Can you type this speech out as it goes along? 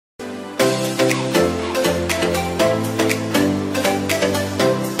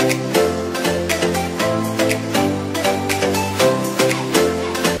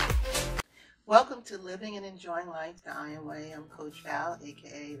Living and Enjoying Life the I Am Way. I'm Coach Val,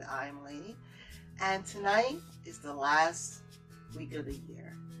 aka the I Am Lady. And tonight is the last week of the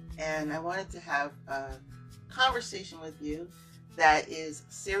year. And I wanted to have a conversation with you that is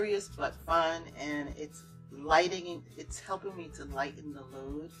serious but fun, and it's helping me to lighten the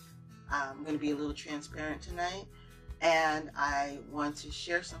load. I'm going to be a little transparent tonight, and I want to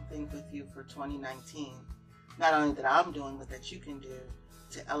share something with you for 2019. Not only that I'm doing, but that you can do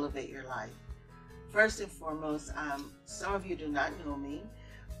to elevate your life. First and foremost, some of you do not know me,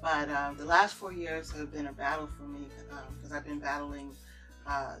 but the last 4 years have been a battle for me because I've been battling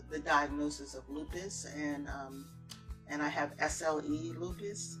the diagnosis of lupus, and I have SLE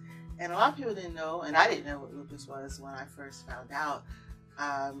lupus. And a lot of people didn't know, and I didn't know what lupus was when I first found out.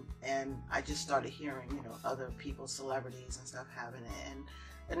 And I just started hearing, other people, celebrities and stuff having it. And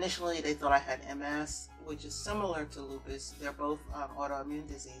initially they thought I had MS, which is similar to lupus. They're both autoimmune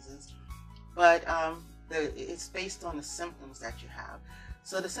diseases, but it's based on the symptoms that you have.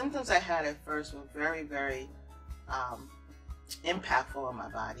 So the symptoms I had at first were very, very impactful on my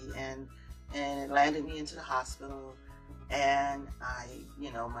body, and it landed me into the hospital. And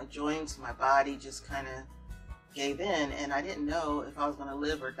my joints, my body just kind of gave in, and I didn't know if I was going to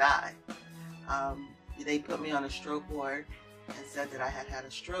live or die. They put me on a stroke ward and said that I had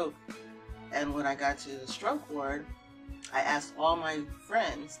a stroke. And when I got to the stroke ward, I asked all my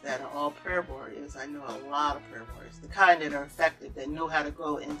friends that are all prayer warriors. I know a lot of prayer warriors, the kind that are effective, that know how to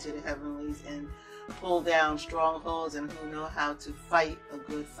go into the heavenlies and pull down strongholds, and who know how to fight a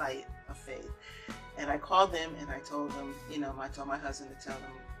good fight of faith. And I called them and I told them, I told my husband to tell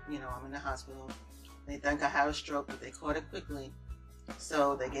them, I'm in the hospital. They think I had a stroke, but they caught it quickly.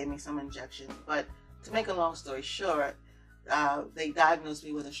 So they gave me some injection. But to make a long story short, they diagnosed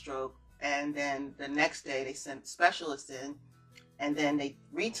me with a stroke. And then the next day they sent specialists in, and then they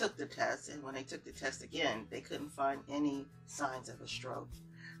retook the test. And when they took the test again, they couldn't find any signs of a stroke.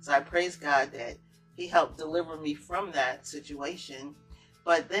 So I praise God that He helped deliver me from that situation.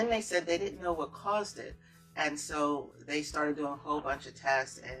 But then they said they didn't know what caused it. And so they started doing a whole bunch of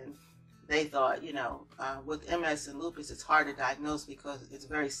tests, and they thought, with MS and lupus, it's hard to diagnose because it's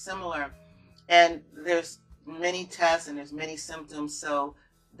very similar. And there's many tests and there's many symptoms. So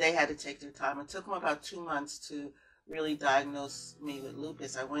they had to take their time. It took them about 2 months to really diagnose me with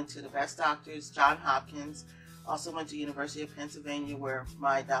lupus. I went to the best doctors, Johns Hopkins, also went to University of Pennsylvania, where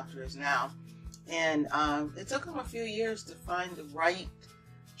my doctor is now. And it took them a few years to find the right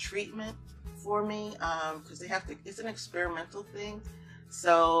treatment for me, because it's an experimental thing.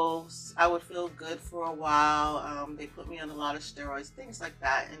 So I would feel good for a while. They put me on a lot of steroids, things like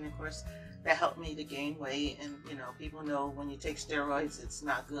that. And of course, that helped me to gain weight. And, people know when you take steroids, it's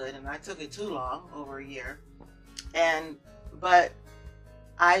not good. And I took it too long, over a year. But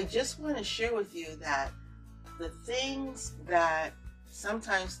I just want to share with you that the things that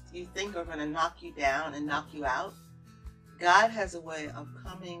sometimes you think are going to knock you down and knock you out, God has a way of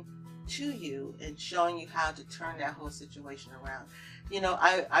coming to you and showing you how to turn that whole situation around.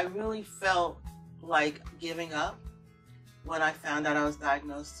 I really felt like giving up when I found out I was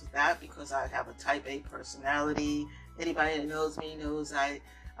diagnosed with that, because I have a type A personality. Anybody that knows me knows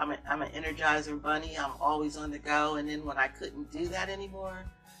I'm an energizer bunny. I'm always on the go. And then when I couldn't do that anymore,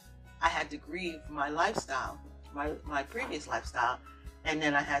 I had to grieve my lifestyle, my previous lifestyle, and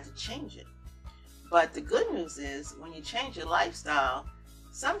then I had to change it. But the good news is, when you change your lifestyle,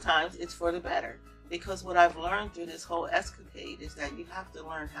 sometimes it's for the better. Because what I've learned through this whole escapade is that you have to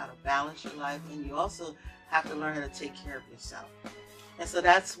learn how to balance your life, and you also have to learn how to take care of yourself. And so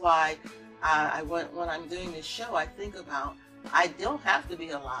that's why when I'm doing this show, I think about, I don't have to be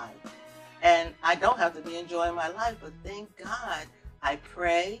alive, and I don't have to be enjoying my life, but thank God I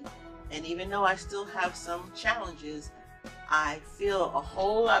pray. And even though I still have some challenges, I feel a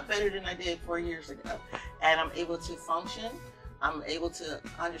whole lot better than I did 4 years ago. And I'm able to function. I'm able to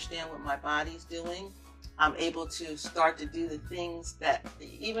understand what my body's doing. I'm able to start to do the things that,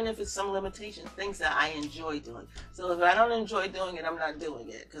 even if it's some limitations, things that I enjoy doing. So if I don't enjoy doing it, I'm not doing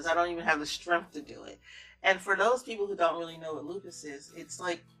it, because I don't even have the strength to do it. And for those people who don't really know what lupus is, it's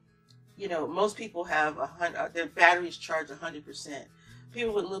like, most people have their batteries charge 100%.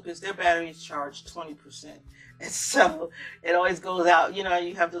 People with lupus, their batteries charge 20%. And so it always goes out.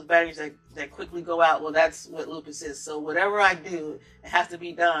 You have those batteries that quickly go out. Well, that's what lupus is. So whatever I do, it has to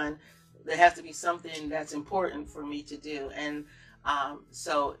be done. There has to be something that's important for me to do. And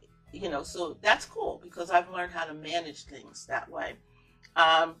so that's cool, because I've learned how to manage things that way.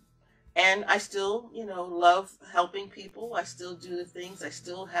 And I still, love helping people. I still do the things. I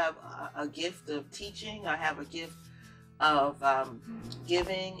still have a gift of teaching. I have a gift of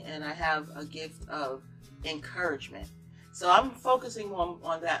giving, and I have a gift of encouragement. So I'm focusing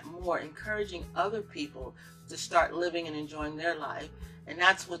on that more, encouraging other people to start living and enjoying their life. And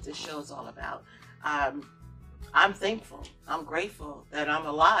that's what this show is all about. I'm thankful. I'm grateful that I'm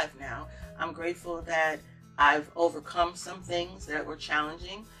alive now. I'm grateful that I've overcome some things that were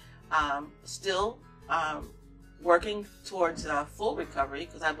challenging. Still working towards full recovery,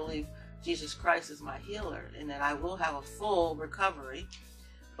 because I believe Jesus Christ is my healer and that I will have a full recovery.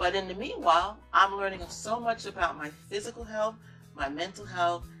 But in the meanwhile, I'm learning so much about my physical health, my mental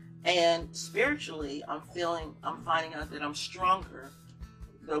health, and spiritually, I'm finding out that I'm stronger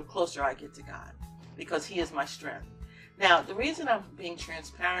the closer I get to God, because He is my strength. Now, the reason I'm being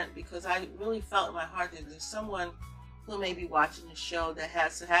transparent, because I really felt in my heart that there's someone who may be watching the show that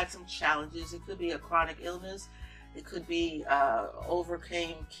has had some challenges. It could be a chronic illness. It could be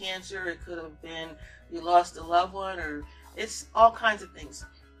overcame cancer. It could have been you lost a loved one, or it's all kinds of things.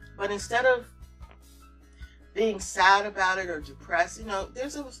 But instead of being sad about it or depressed, you know,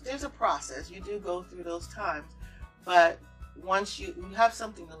 there's a process. You do go through those times, but once you have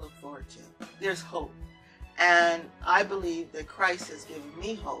something to look forward to, there's hope. And I believe that Christ has given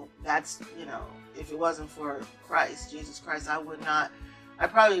me hope. That's, you know, if it wasn't for Christ, Jesus Christ, I'd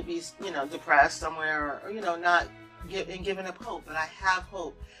probably be, you know, depressed somewhere, or you know, not giving up hope. But I have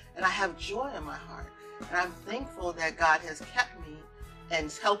hope, and I have joy in my heart. And I'm thankful that God has kept me and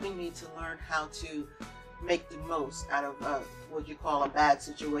is helping me to learn how to make the most out of what you call a bad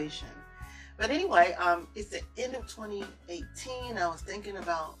situation. But anyway, it's the end of 2018. I was thinking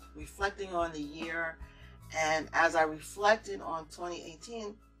about reflecting on the year. And as I reflected on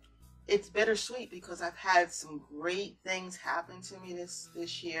 2018, it's bittersweet because I've had some great things happen to me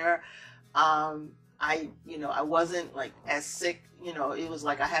this year. I wasn't like as sick, you know, it was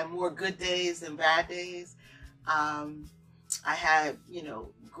like I had more good days than bad days. I had, you know,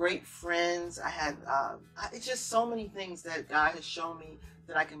 great friends. I had, it's just so many things that God has shown me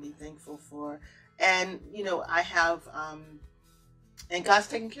that I can be thankful for. And, you know, I have, and God's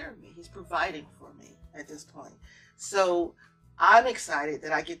taking care of me. He's providing for me at this point. So I'm excited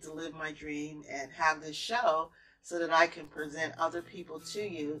that I get to live my dream and have this show so that I can present other people to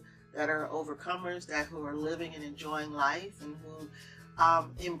you that are overcomers, who are living and enjoying life, and who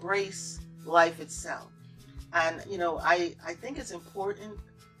embrace life itself. And, you know, I think it's important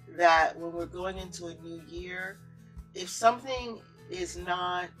that when we're going into a new year, if something is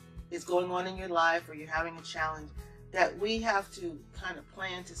going on in your life, or you're having a challenge, that we have to kind of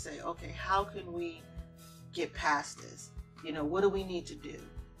plan to say, okay, how can we get past this? You know, what do we need to do?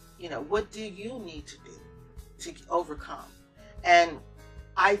 You know, what do you need to do to overcome? And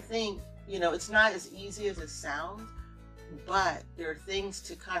I think, you know, it's not as easy as it sounds, but there are things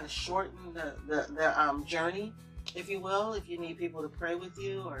to kind of shorten the journey, if you will. If you need people to pray with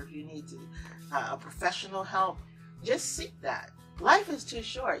you, or if you need professional help, just seek that. Life is too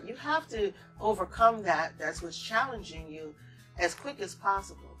short. You have to overcome that. That's what's challenging you as quick as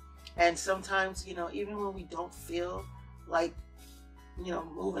possible. And sometimes, you know, even when we don't feel like, you know,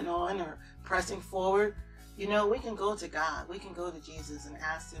 moving on or pressing forward, you know, we can go to God. We can go to Jesus and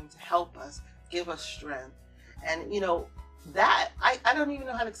ask Him to help us, give us strength. And, you know, that, I don't even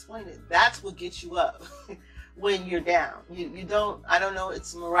know how to explain it. That's what gets you up when you're down. You don't, I don't know,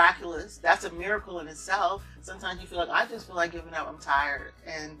 it's miraculous. That's a miracle in itself. Sometimes you feel like, I just feel like giving up, I'm tired.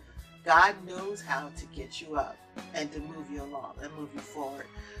 And God knows how to get you up and to move you along and move you forward.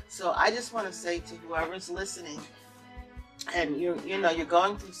 So I just want to say to whoever's listening, and you're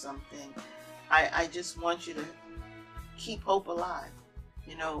going through something, I just want you to keep hope alive,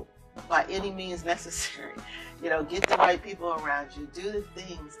 you know, by any means necessary. You know, get the right people around you. Do the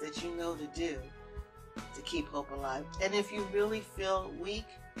things that you know to do to keep hope alive. And if you really feel weak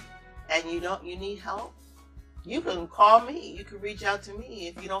and you need help, you can call me. You can reach out to me.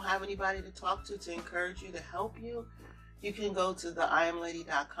 If you don't have anybody to talk to encourage you, to help you, you can go to the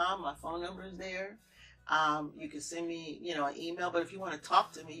IamLady.com. My phone number is there. You can send me, you know, an email. But if you want to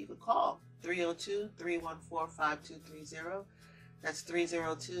talk to me, you can call 302-314-5230. That's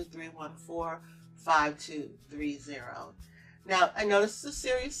 302-314-5230. Now, I know this is a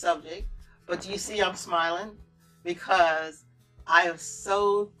serious subject, but do you see I'm smiling? Because I am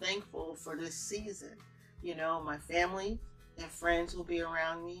so thankful for this season. You know, my family and friends will be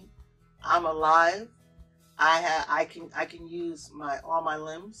around me. I'm alive. I can use all my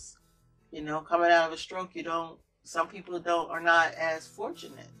limbs. You know, coming out of a stroke, some people are not as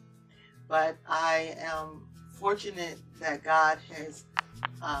fortunate. But I am fortunate that God has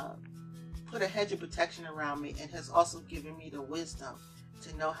put a hedge of protection around me, and has also given me the wisdom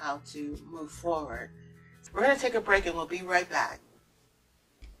to know how to move forward. We're going to take a break and we'll be right back.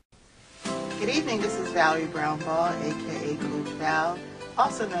 Good evening, this is Valerie Brownball, aka Coach Val,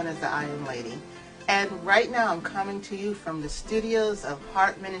 also known as the Iron Lady. And right now I'm coming to you from the studios of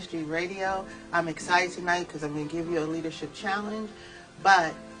Heart Ministry Radio. I'm excited tonight because I'm going to give you a leadership challenge,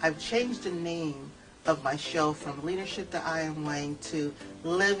 but I've changed the name of my show from Leadership the Iron Way to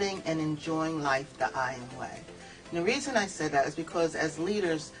Living and Enjoying Life the Iron Way. And the reason I said that is because as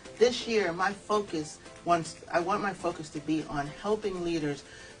leaders, this year I want my focus to be on helping leaders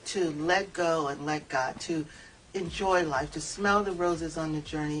to let go and let God, to enjoy life, to smell the roses on the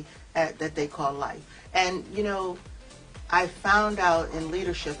journey that they call life. And, you know, I found out in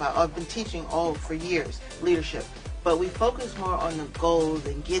leadership, I've been teaching for years, leadership, but we focus more on the goals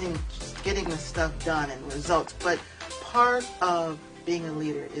and getting the stuff done and results. But part of being a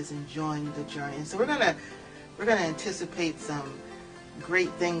leader is enjoying the journey. And so we're gonna anticipate some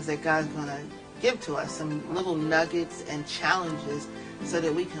great things that God's gonna give to us, some little nuggets and challenges so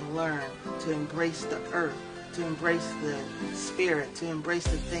that we can learn to embrace the earth, to embrace the spirit, to embrace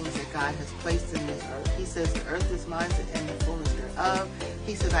the things that God has placed in the earth. He says the earth is mine and the fullness thereof.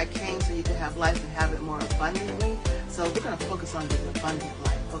 He says I came so you can have life and have it more abundantly. So we're going to focus on the abundant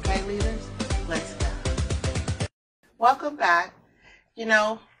life. Okay, leaders? Let's go. Welcome back. You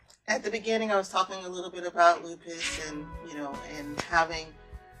know, at the beginning I was talking a little bit about lupus and, you know, and having,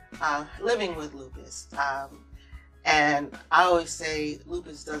 living with lupus. And I always say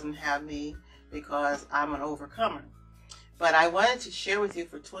lupus doesn't have me because I'm an overcomer. But I wanted to share with you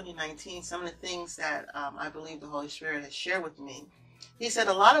for 2019 some of the things that I believe the Holy Spirit has shared with me. He said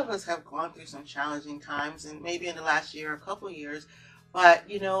a lot of us have gone through some challenging times, and maybe in the last year, a couple of years, but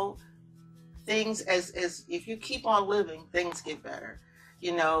you know, things as if you keep on living, things get better.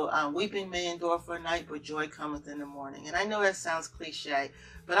 You know, weeping may endure for a night, but joy cometh in the morning. And I know that sounds cliche,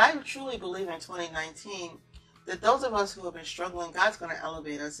 but I truly believe in 2019 that those of us who have been struggling, God's going to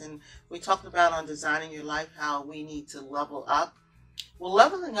elevate us. And we talked about on Designing Your Life how we need to level up. Well,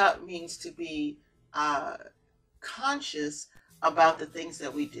 leveling up means to be conscious about the things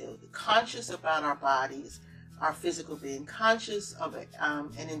that we do, conscious about our bodies, our physical being, conscious of it,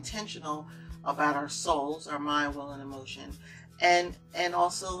 and intentional about our souls, our mind, will, and emotion, and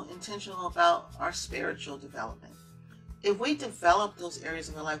also intentional about our spiritual development. If we develop those areas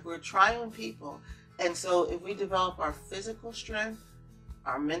of our life, we're triune people. And so if we develop our physical strength,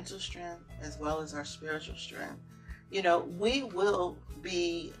 our mental strength, as well as our spiritual strength, you know, we will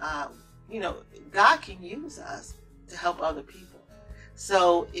be, you know, God can use us to help other people.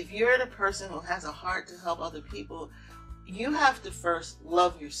 So if you're the person who has a heart to help other people, you have to first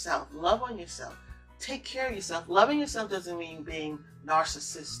love yourself. Love on yourself. Take care of yourself. Loving yourself doesn't mean being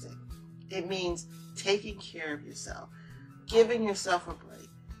narcissistic. It means taking care of yourself, giving yourself a break,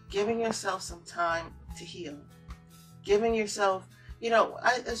 giving yourself some time to heal, giving yourself, you know,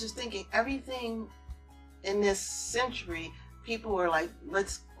 I was just thinking, everything in this century, people were like,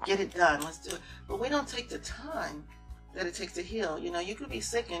 let's get it done, let's do it. But we don't take the time that it takes to heal. You know, you could be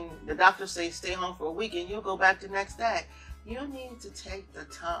sick and the doctor says stay home for a week and you'll go back the next day. You need to take the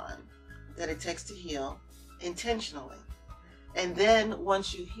time that it takes to heal intentionally. And then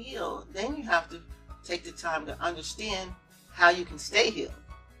once you heal, then you have to take the time to understand how you can stay healed.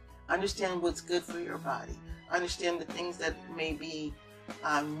 Understand what's good for your body. Understand the things that may be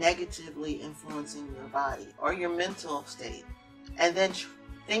negatively influencing your body or your mental state. And then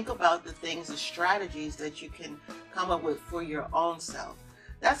think about the things, the strategies that you can come up with for your own self.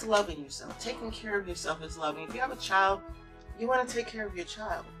 That's loving yourself. Taking care of yourself is loving. If you have a child, you want to take care of your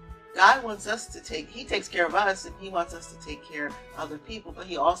child. God wants us to He takes care of us, and He wants us to take care of other people, but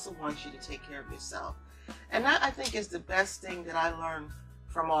He also wants you to take care of yourself. And that, I think, is the best thing that I learned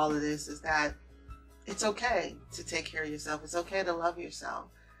from all of this, is that it's okay to take care of yourself. It's okay to love yourself.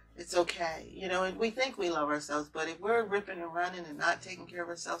 It's okay. You know, and we think we love ourselves, but if we're ripping and running and not taking care of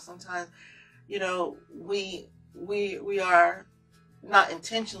ourselves, sometimes, you know, we are not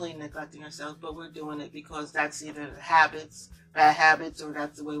intentionally neglecting ourselves, but we're doing it because that's either habits, bad habits, or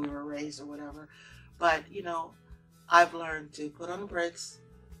that's the way we were raised or whatever. But, you know, I've learned to put on the brakes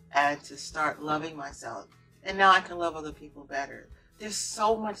and to start loving myself. And now I can love other people better. There's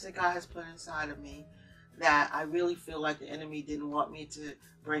so much that God has put inside of me that I really feel like the enemy didn't want me to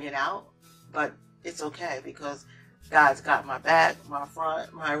bring it out. But it's okay because God's got my back, my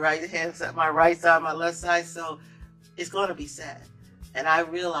front, my right hand side, my right side, my left side. So it's going to be said. And I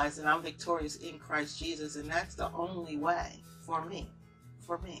realize that I'm victorious in Christ Jesus. And that's the only way for me.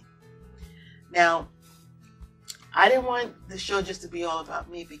 Now, I didn't want the show just to be all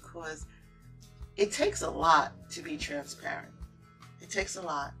about me because it takes a lot to be transparent. It takes a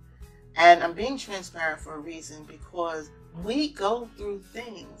lot. And I'm being transparent for a reason, because we go through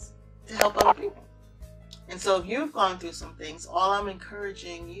things to help other people. And so if you've gone through some things, all I'm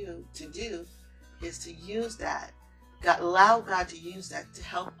encouraging you to do is to use that. Allow God to use that to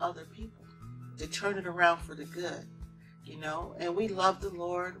help other people, to turn it around for the good, you know. And we love the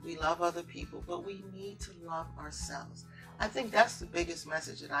Lord, we love other people, but we need to love ourselves. I think that's the biggest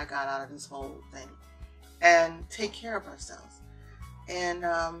message that I got out of this whole thing. And take care of ourselves. And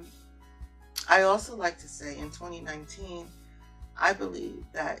I also like to say, in 2019, I believe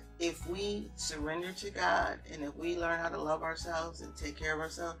that if we surrender to God and if we learn how to love ourselves and take care of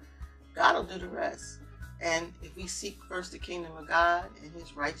ourselves, God will do the rest. And if we seek first the kingdom of God and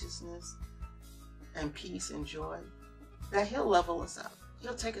his righteousness and peace and joy, that he'll level us up.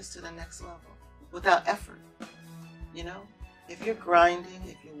 He'll take us to the next level without effort. You know, if you're grinding,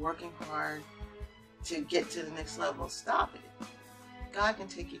 if you're working hard to get to the next level, stop it. God can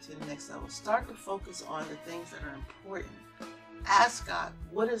take you to the next level. Start to focus on the things that are important. Ask God,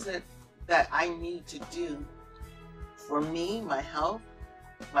 what is it that I need to do for me, my health,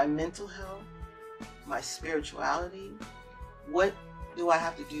 my mental health, my spirituality? What do I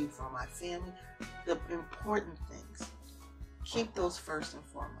have to do for my family? The important things. Keep those first and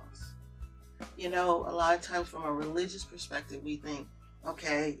foremost. You know, a lot of times from a religious perspective, we think,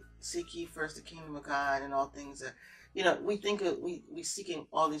 okay, seek ye first the kingdom of God and all things that, you know, we think we seeking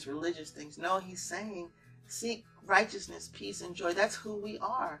all these religious things. No, he's saying seek righteousness, peace, and joy. That's who we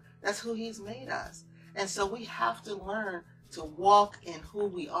are. That's who he's made us. And so we have to learn to walk in who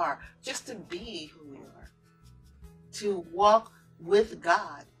we are, just to be who we are, to walk with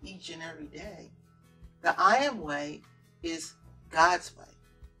God each and every day. The I am way is God's way.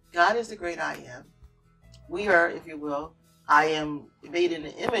 God is the great I am. We are, if you will, I am made in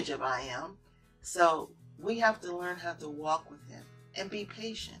the image of I am. So we have to learn how to walk with him and be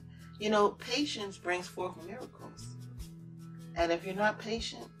patient. You know, patience brings forth miracles. And if you're not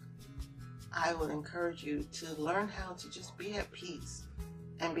patient, I would encourage you to learn how to just be at peace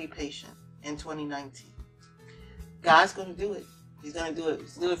and be patient in 2019. God's going to do it. He's going to do it.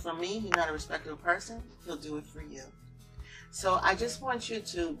 He's do it for me. He's not a respectable person. He'll do it for you. So I just want you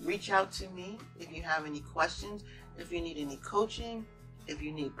to reach out to me if you have any questions, if you need any coaching, if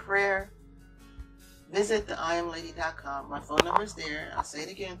you need prayer. Visit theiamlady.com. My phone number is there. I'll say it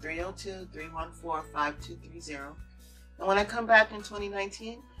again, 302-314-5230. And when I come back in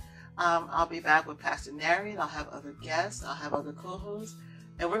 2019, I'll be back with Pastor Nary. I'll have other guests. I'll have other co-hosts.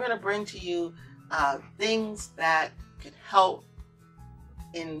 And we're going to bring to you things that can help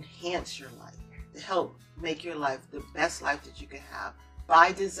enhance your life, to help make your life the best life that you can have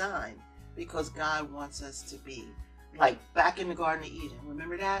by design, because God wants us to be like back in the Garden of Eden.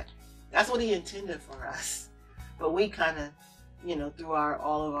 Remember that? That's what he intended for us. But we kind of, you know, through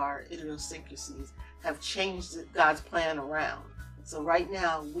all of our idiosyncrasies, have changed God's plan around. So right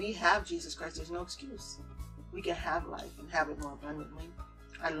now, we have Jesus Christ. There's no excuse. We can have life and have it more abundantly.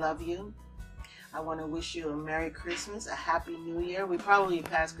 I love you. I want to wish you a Merry Christmas, a Happy New Year. We probably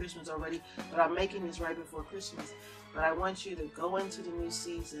passed Christmas already, but I'm making this right before Christmas. But I want you to go into the new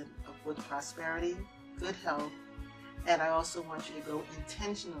season with prosperity, good health, and I also want you to go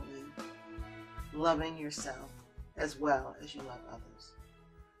intentionally loving yourself as well as you love others.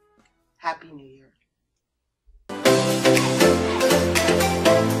 Happy New Year.